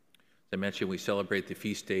As I mentioned, we celebrate the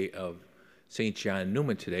feast day of St. John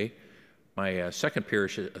Neumann today. My second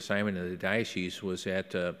parish assignment in the diocese was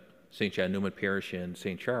at St. John Neumann Parish in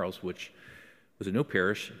St. Charles, which was a new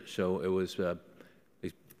parish. So it was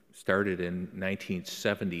it started in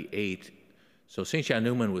 1978. So St. John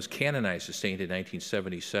Neumann was canonized as saint in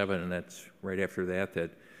 1977, and that's right after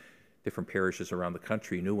that different parishes around the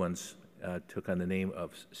country, new ones, took on the name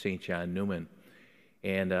of St. John Neumann.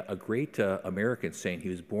 And a great American saint. He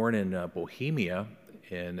was born in Bohemia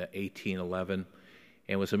in 1811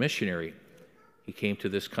 and was a missionary. He came to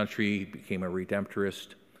this country, became a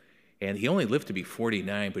Redemptorist, and he only lived to be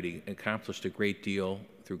 49, but he accomplished a great deal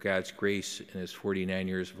through God's grace in his 49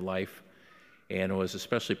 years of life, and was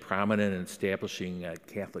especially prominent in establishing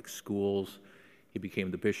Catholic schools. He became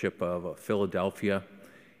the Bishop of Philadelphia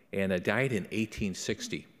and died in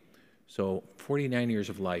 1860. So 49 years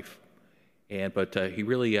of life. But he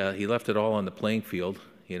really he left it all on the playing field,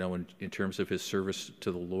 you know, in terms of his service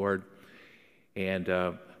to the Lord, and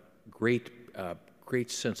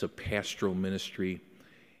great sense of pastoral ministry.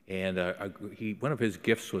 And one of his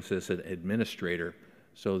gifts was as an administrator.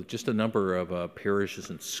 So just a number of parishes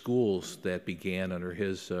and schools that began under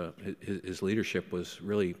his leadership was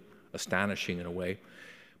really astonishing in a way.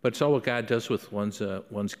 But it's all what God does with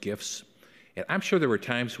one's gifts. And I'm sure there were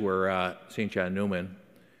times where St. John Neumann,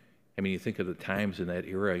 I mean, you think of the times in that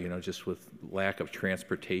era, you know, just with lack of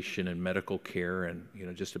transportation and medical care and, you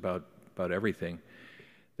know, just about everything,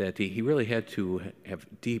 that he really had to have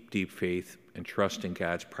deep faith and trust in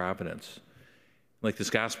God's providence. Like this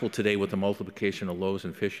gospel today with the multiplication of loaves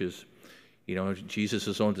and fishes, you know,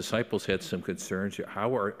 Jesus' own disciples had some concerns.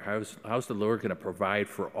 How's the Lord going to provide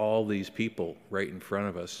for all these people right in front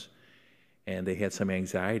of us? And they had some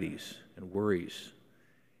anxieties and worries.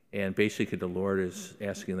 And basically the Lord is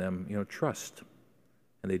asking them, you know, trust.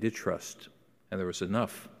 And they did trust. And there was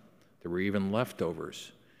enough. There were even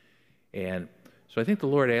leftovers. And so I think the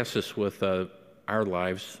Lord asks us with our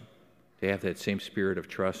lives to have that same spirit of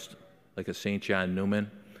trust, like a St. John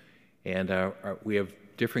Neumann. And we have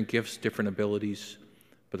different gifts, different abilities,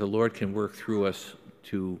 but the Lord can work through us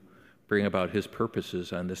to bring about his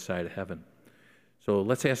purposes on this side of heaven. So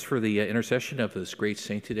let's ask for the intercession of this great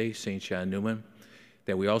saint today, St. John Neumann,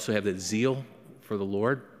 that we also have that zeal for the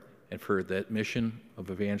Lord and for that mission of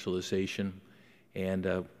evangelization,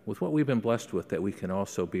 and with what we've been blessed with, that we can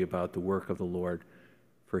also be about the work of the Lord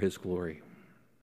for his glory.